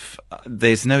life.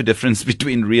 There's no difference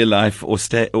between real life or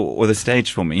the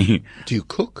stage for me. Do you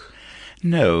cook?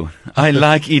 No, I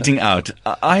like eating out.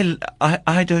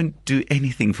 I don't do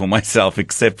anything for myself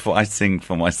except for I sing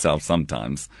for myself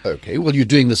sometimes. Okay, well, you're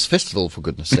doing this festival, for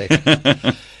goodness sake.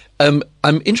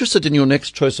 I'm interested in your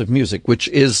next choice of music, which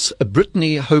is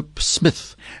Brittany Hope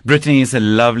Smith. Brittany is a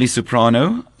lovely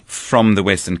soprano from the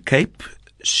Western Cape.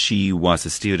 She was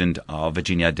a student of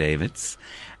Virginia Davids.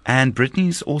 And Brittany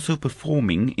is also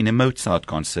performing in a Mozart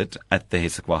concert at the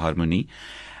Hesekwa Harmonie.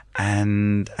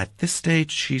 And at this stage,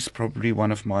 she's probably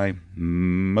one of my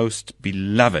most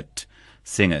beloved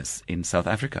singers in South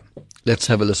Africa. Let's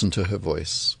have a listen to her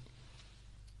voice.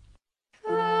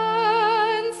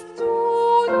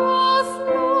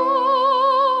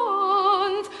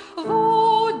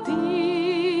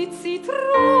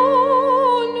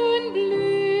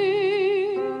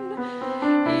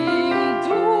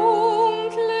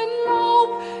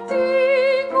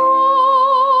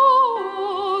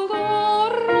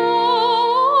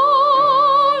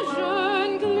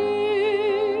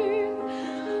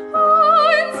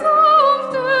 Ein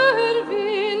sanfter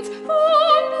Wind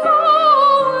von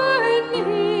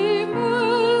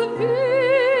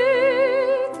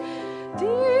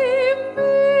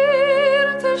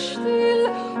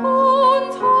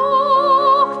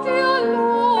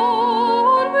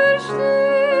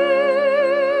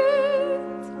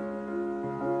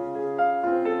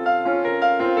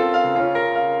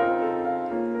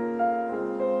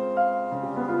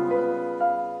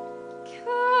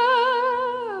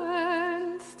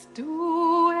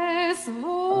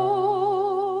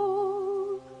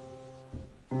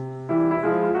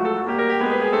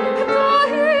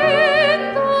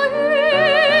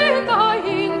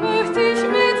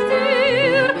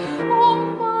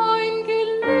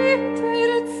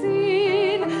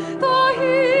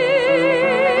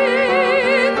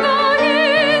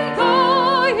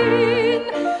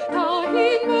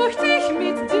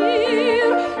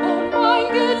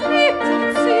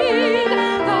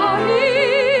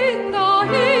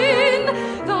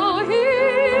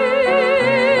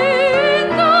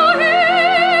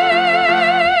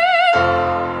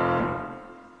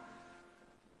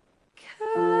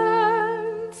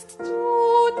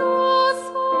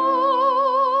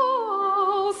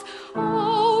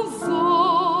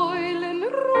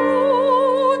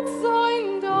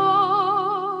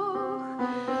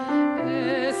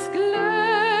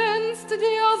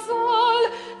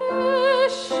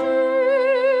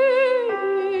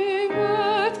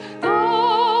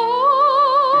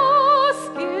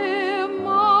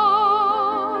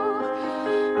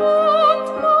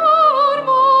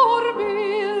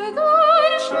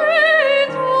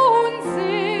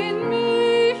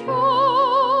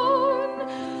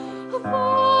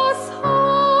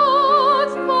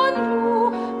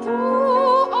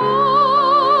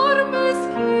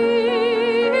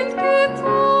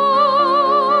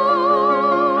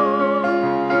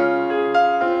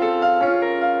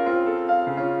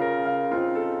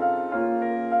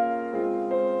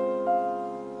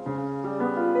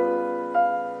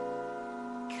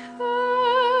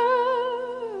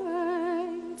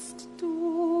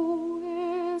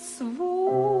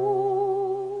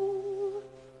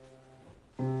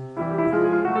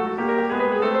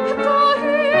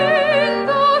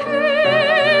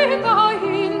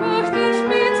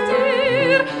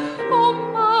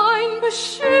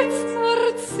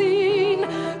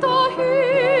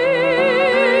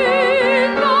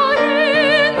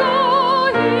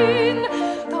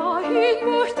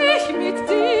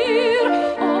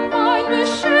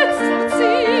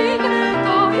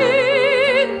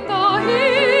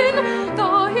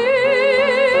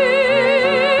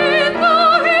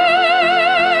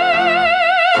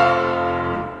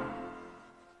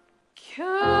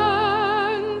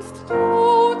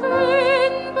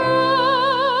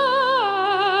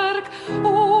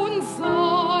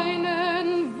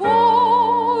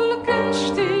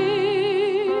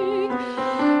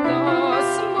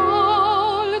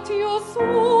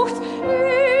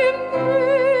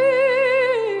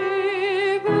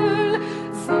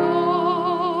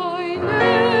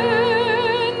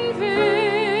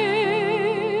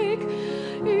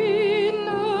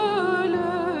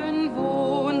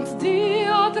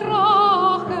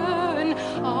Drachen,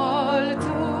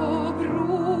 alte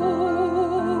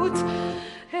Brut.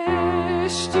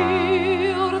 Es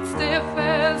stürzt der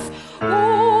Fels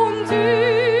und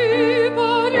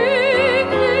über ihn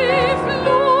die Flut.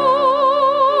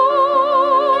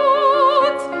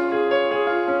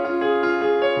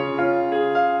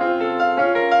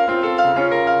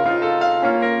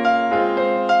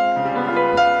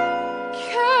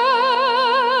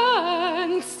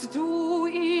 Kennst du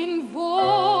ihn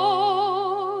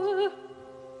wohl?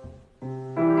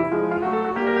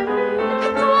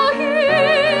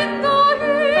 Dahin,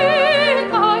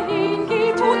 dahin, dahin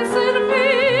geht unser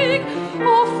Weg.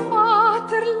 O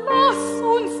Vater, lass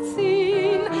uns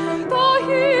ziehen.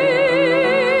 Dahin,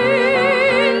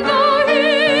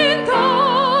 dahin,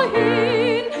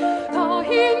 dahin,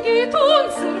 dahin geht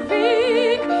unser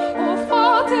Weg. O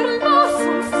Vater, lass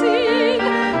uns ziehen.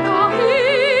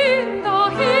 Dahin,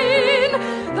 dahin,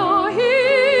 dahin, dahin.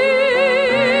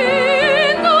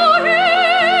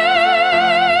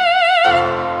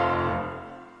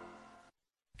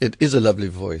 It is a lovely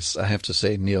voice, I have to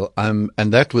say, Neil. And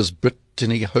that was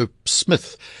Brittany Hope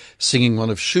Smith singing one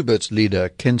of Schubert's Lieder,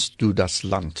 Kennst du das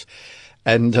Land?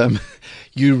 And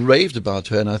you raved about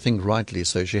her, and I think rightly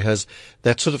so. She has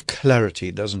that sort of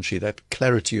clarity, doesn't she? That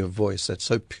clarity of voice that's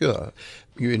so pure.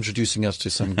 You're introducing us to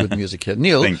some good music here.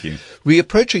 Neil, Thank you. we're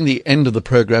approaching the end of the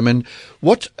program, and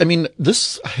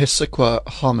this Hesequa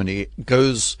harmony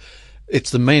goes,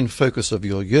 it's the main focus of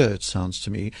your year, it sounds to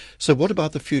me. So what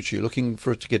about the future? You're looking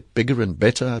for it to get bigger and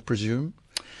better, I presume?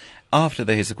 After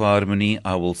the Hesequa Harmony,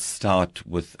 I will start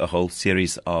with a whole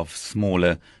series of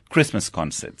smaller Christmas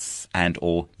concerts and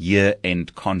or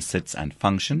year-end concerts and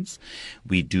functions.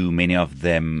 We do many of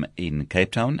them in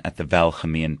Cape Town at the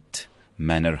Welgemeent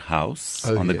Manor House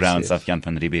on the grounds of Jan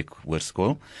van Riebeeck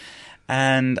Hoërskool.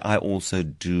 And I also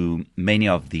do many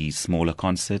of these smaller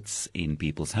concerts in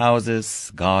people's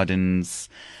houses, gardens,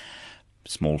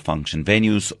 small function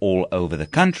venues all over the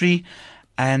country.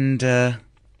 And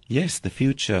yes, the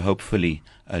future, hopefully,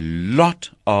 a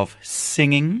lot of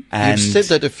singing. And You've said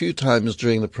that a few times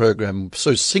during the program.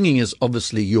 So singing is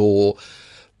obviously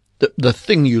the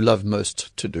thing you love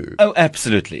most to do. Oh,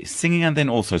 absolutely. Singing and then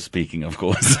also speaking, of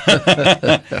course.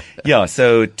 Yeah,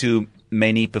 so to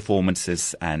many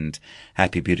performances and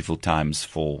happy, beautiful times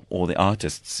for all the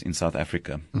artists in South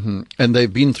Africa. Mm-hmm. And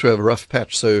they've been through a rough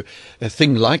patch. So a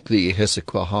thing like the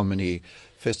Hesequa Harmony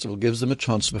Festival gives them a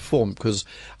chance to perform, because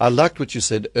I liked what you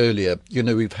said earlier. You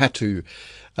know, we've had to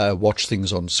watch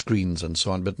things on screens and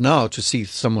so on, but now to see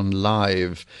someone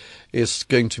live is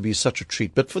going to be such a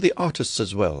treat. But for the artists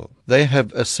as well, they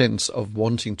have a sense of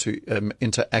wanting to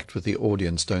interact with the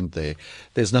audience, don't they?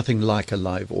 There's nothing like a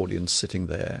live audience sitting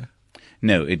there.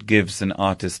 No, it gives an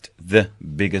artist the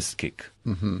biggest kick.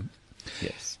 Mm-hmm.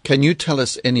 Yes. Can you tell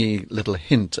us any little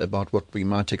hint about what we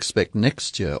might expect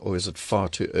next year, or is it far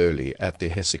too early at the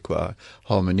Hesequa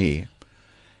Harmony?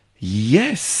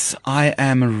 Yes, I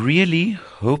am really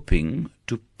hoping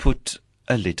to put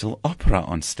a little opera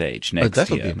on stage next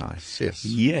that'll year. be nice, yes.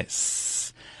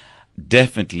 Yes.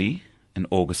 Definitely an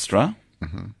orchestra,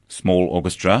 small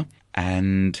orchestra,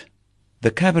 and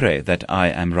the cabaret that I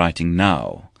am writing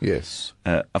now, Yes.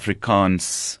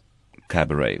 Afrikaans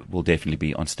cabaret, will definitely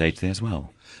be on stage there as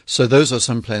well. So those are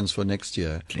some plans for next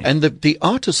year. Yes. And the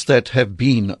artists that have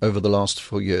been over the last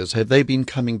 4 years, have they been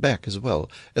coming back as well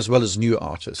as new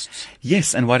artists?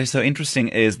 Yes, and what is so interesting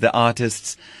is the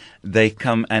artists, they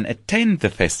come and attend the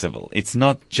festival. It's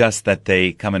not just that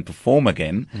they come and perform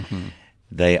again. Mm-hmm.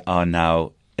 They are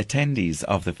now attendees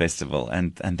of the festival,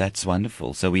 and that's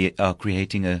wonderful. So we are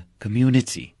creating a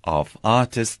community of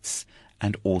artists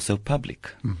and also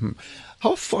public. Mm-hmm.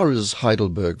 How far is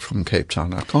Heidelberg from Cape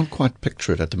Town? I can't quite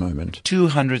picture it at the moment.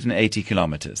 280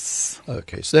 kilometers.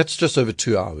 Okay, so that's just over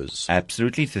 2 hours.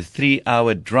 Absolutely. It's a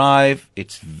 3-hour drive.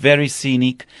 It's very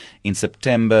scenic. In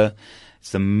September,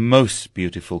 it's the most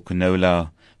beautiful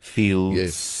canola fields.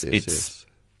 Yes, It's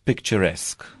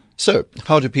picturesque. So,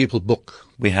 how do people book?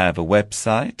 We have a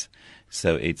website.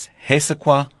 So it's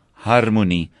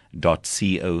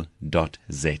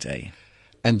hesequaharmony.co.za.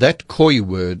 And that Khoi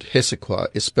word, Hesequa,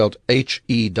 is spelled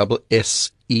Hessequa,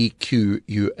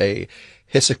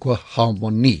 Hesequa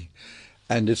Harmony.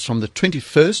 And it's from the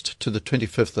 21st to the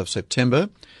 25th of September.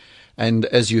 And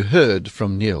as you heard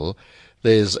from Neil,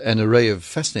 there's an array of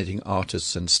fascinating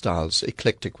artists and styles.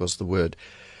 Eclectic was the word.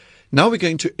 Now we're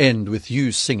going to end with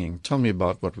you singing. Tell me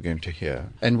about what we're going to hear.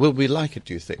 And will we like it,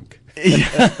 do you think?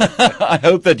 I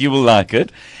hope that you will like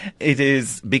it. It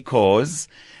is because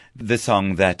the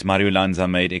song that Mario Lanza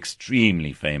made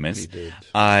extremely famous. He did.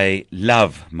 I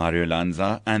love Mario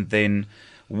Lanza. And then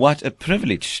what a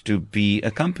privilege to be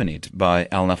accompanied by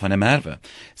Elna van der Merwe.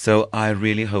 So I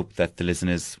really hope that the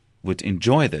listeners would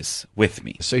enjoy this with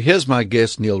me. So here's my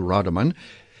guest, Neil Rademan,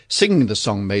 singing the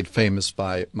song made famous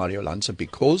by Mario Lanza,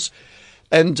 Because.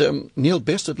 And Neil,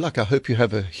 best of luck. I hope you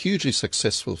have a hugely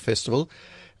successful festival,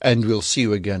 and we'll see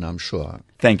you again, I'm sure.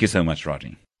 Thank you so much,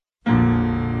 Rodney.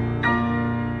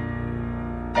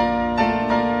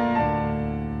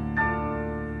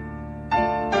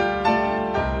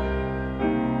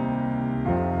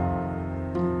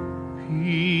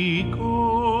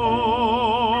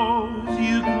 Because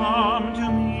you come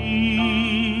to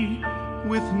me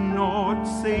with naught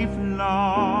save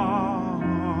love,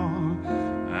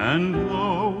 and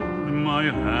hold my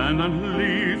hand and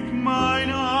lift mine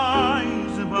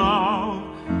eyes above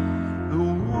the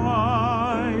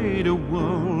wide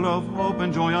world of hope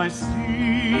and joy I see.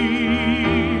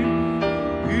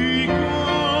 Because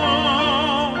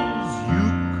you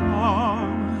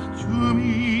come to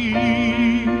me.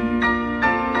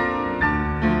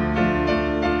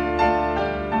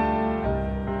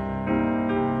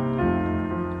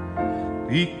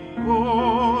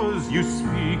 Because you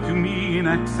speak to me in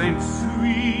accents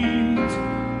sweet,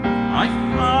 I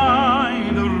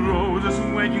find the roses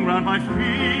waiting round my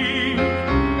feet,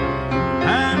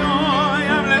 and I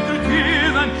am led through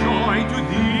tears and joy to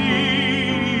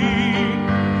thee.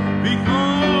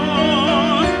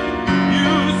 Because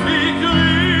you speak to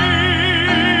me.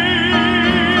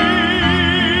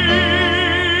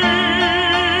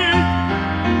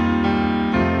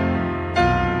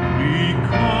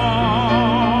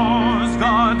 Because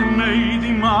God made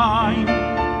thee mine,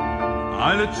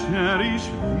 I'll cherish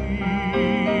thee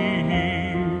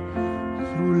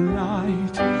through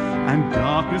light and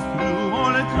darkness, through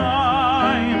all the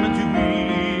time to be,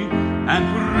 and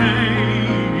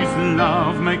praise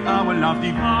love, make our love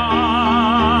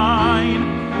divine.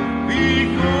 Because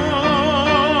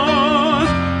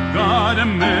God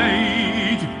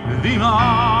made thee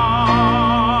mine.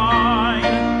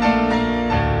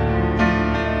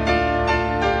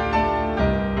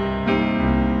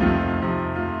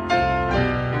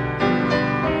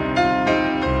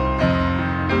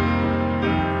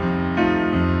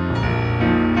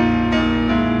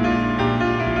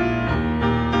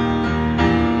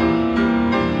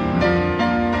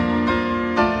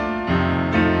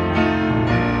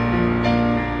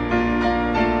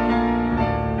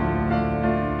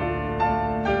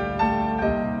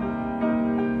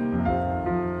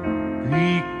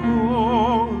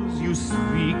 Because you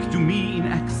speak to me in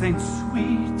accents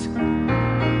sweet,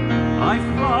 I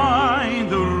find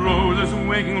the roses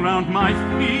waking round my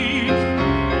feet,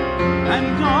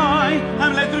 and I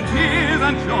am led through tears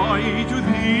and joy to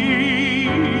thee.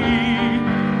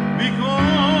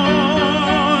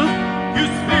 Because you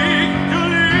speak to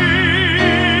me.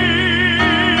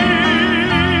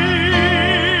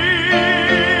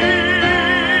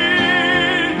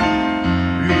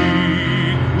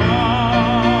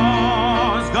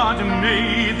 Because God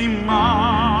made thee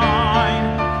mine,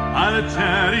 I'll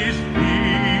cherish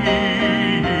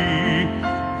thee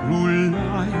through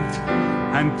light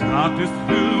and darkness,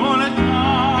 through all the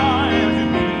time to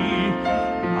be,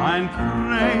 and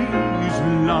praise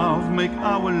love, make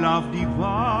our love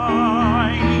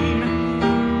divine.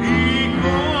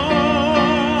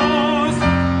 Because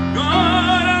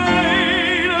God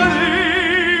made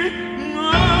thee mine.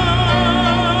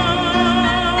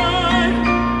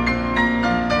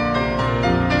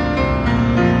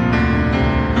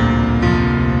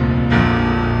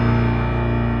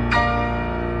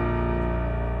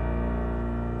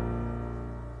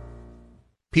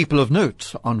 People of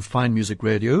Note on Fine Music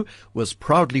Radio was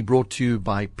proudly brought to you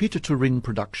by Peter Turin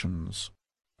Productions.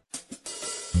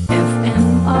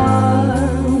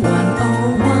 FMR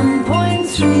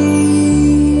 101.3